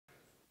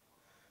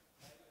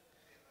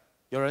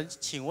有人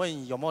请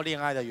问有没有恋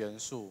爱的元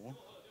素？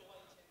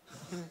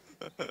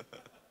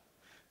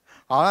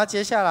好，那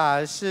接下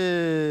来就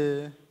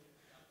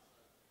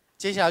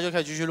可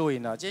以继续录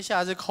影了。接下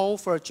来是 Call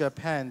for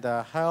Japan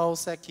的 Hal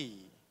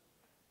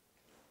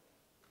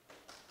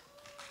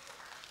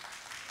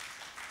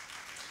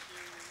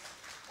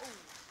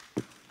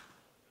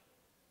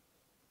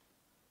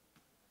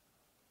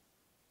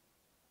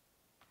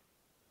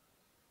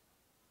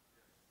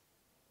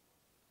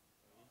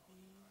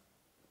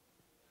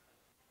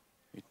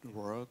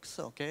works,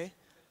 okay.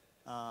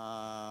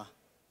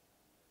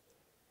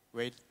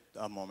 Wait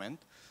a moment.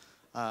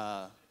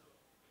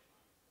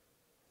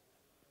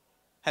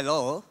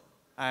 Hello,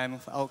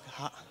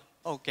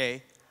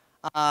 okay.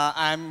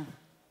 I'm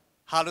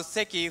Hal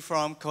Seki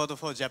from Code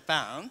for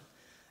Japan.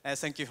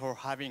 Thank you for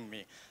having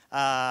me.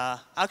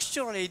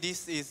 Actually,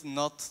 this is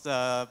not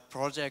the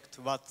project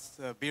what's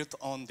built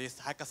on this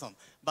hackathon,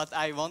 but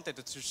I wanted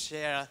to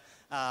share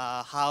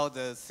how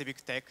the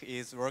civic tech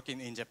is working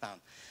in Japan.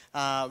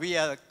 We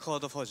are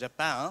Code for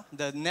Japan,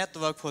 the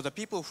network for the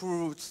people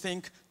who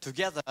think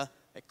together,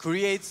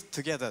 creates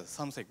together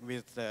something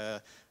with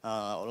a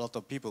lot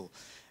of people.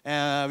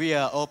 We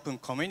are open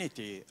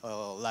community,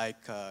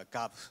 like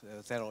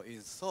g0v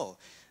is so.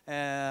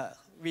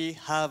 We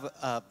have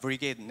a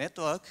brigade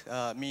network,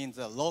 means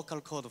a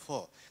local code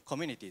for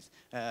communities.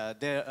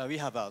 We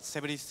have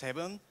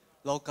 77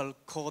 local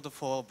code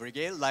for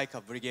brigade, like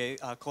a brigade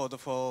code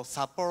for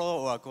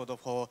Sapporo or a code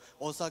for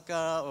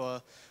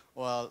Osaka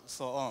or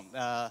so on.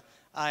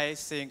 I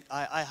think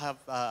I have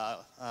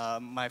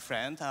my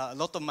friend, a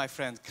lot of my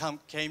friends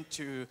came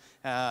to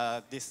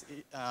this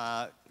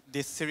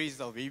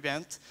series of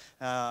events.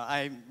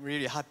 I'm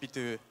really happy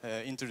to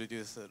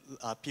introduce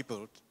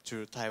people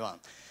to Taiwan.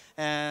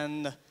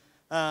 And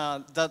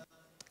that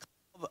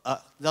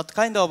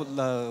kind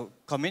of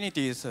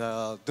communities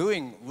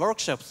doing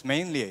workshops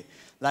mainly,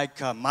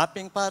 like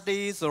mapping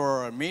parties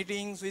or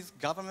meetings with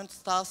government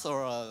staff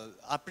or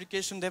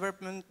application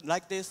development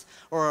like this,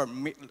 or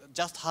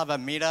just have a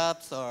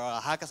meetups or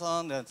a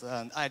hackathon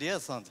and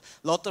ideas. A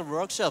lot of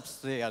workshops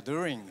they are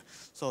doing,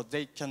 so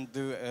they can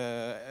do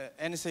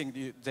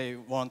anything they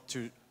want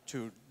to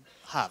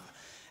have.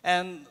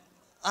 And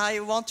I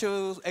want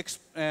to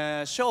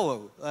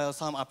show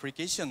some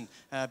application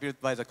built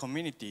by the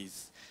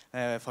communities.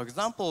 For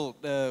example,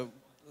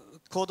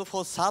 Code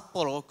for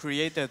Sapporo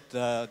created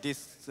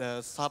this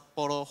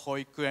Sapporo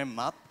Hoikuen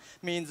map,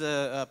 means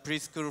a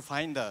preschool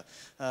finder.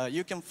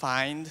 You can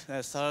find,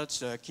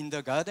 search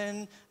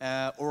kindergarten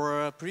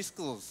or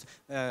preschools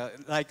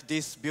like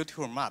this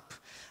beautiful map.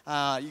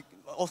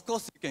 Of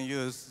course, you can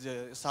use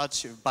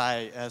search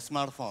by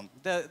smartphone.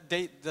 The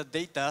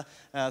data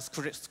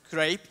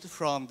scraped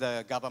from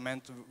the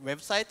government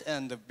website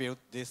and built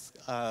this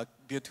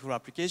beautiful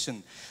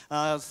application.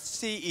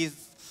 She is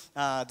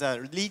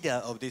the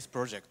leader of this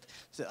project.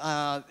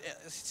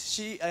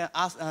 She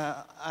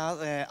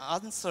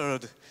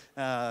answered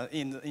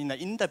in the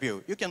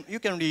interview. You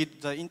can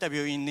read the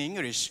interview in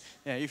English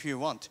if you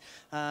want.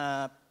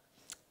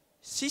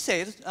 She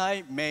said,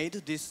 I made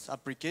this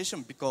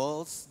application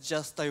because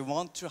just I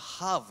want to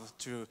have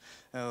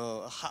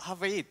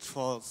it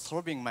for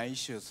solving my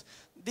issues.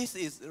 This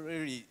is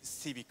really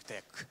civic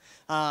tech.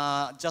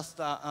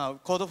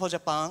 Code for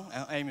Japan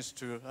aims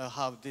to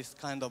have this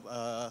kind of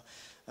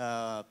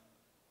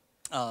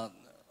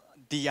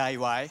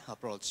DIY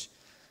approach.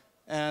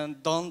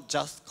 And don't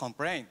just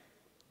complain.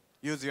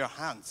 Use your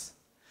hands.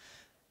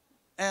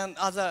 And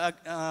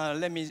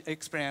let me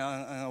explain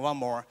one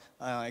more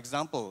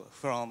example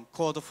from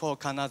Code for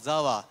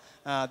Kanazawa.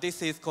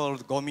 This is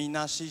called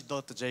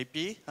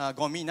gominashi.jp.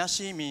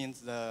 Gominashi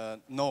means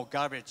no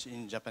garbage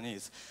in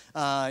Japanese.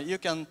 You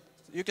can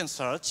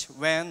search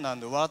when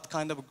and what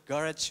kind of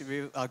garbage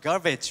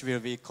will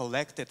be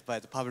collected by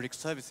the public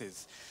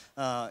services.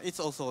 It's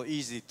also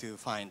easy to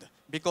find.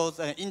 Because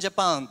in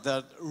Japan,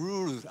 the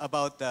rules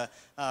about the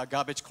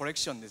garbage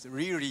collection is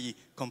really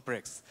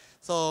complex.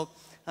 So,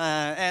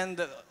 and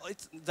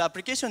the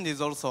application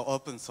is also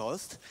open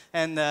sourced.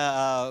 And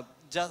I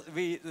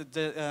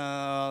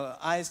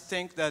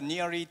think that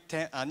nearly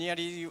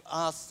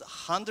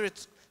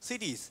 100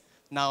 cities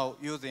now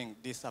using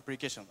this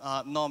application.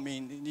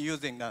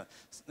 Using the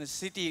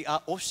city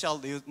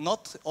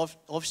not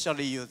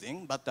officially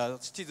using, but the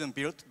citizen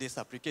built this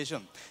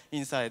application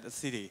inside the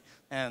city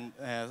and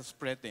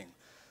spreading.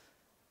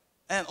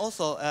 And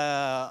also,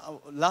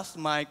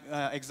 my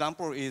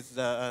example is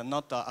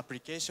not the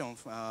application,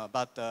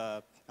 but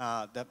the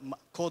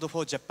Code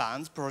for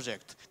Japan's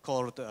project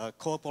called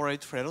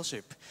Corporate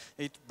Fellowship.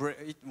 It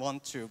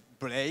wants to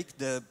break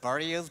the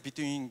barriers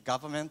between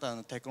government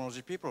and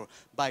technology people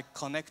by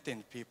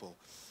connecting people.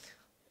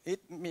 It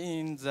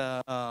means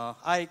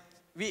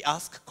we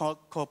ask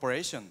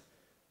corporation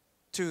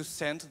to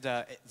send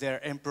their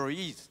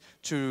employees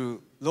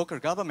to local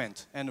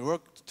government and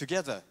work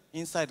together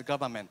inside the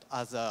government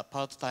as a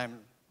part-time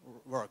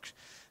work,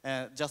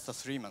 just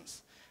 3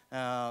 months.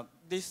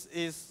 This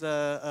is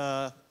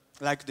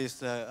like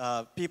this,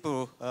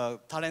 people,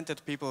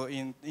 talented people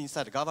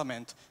inside the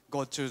government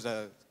go to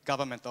the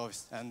government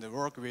office and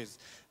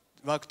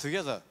work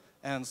together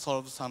and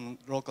solve some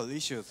local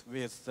issues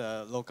with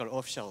local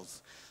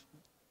officials.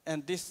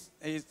 And this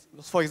is,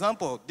 for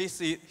example,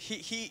 he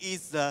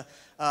is the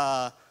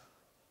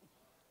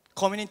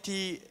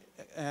community,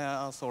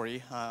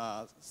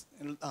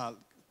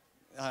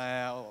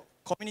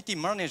 community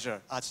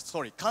manager,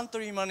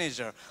 country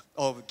manager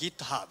of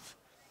GitHub,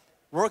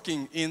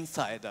 working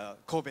inside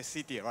Kobe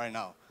city right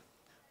now.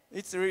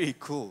 It's really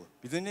cool,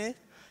 isn't it?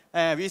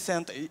 We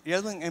sent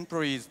 11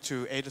 employees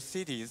to 8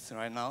 cities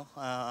right now,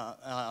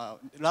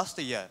 last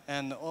year,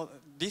 and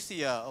this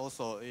year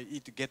also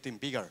it's getting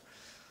bigger.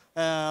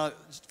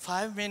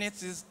 5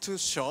 minutes is too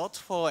short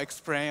for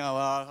explaining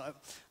our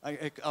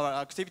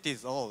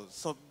activities all.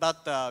 So,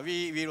 but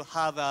we will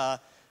have a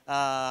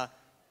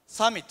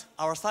summit,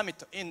 our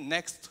summit in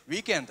next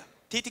weekend.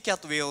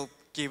 TTCat will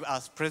give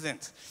us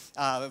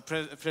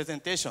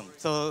presentation.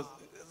 So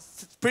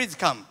please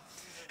come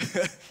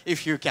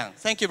if you can.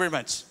 Thank you very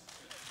much.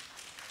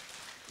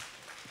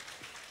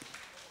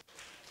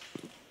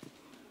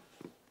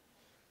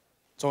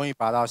 终于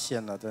拔到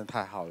线了，真的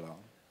太好了！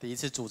第一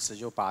次主持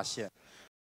就拔线。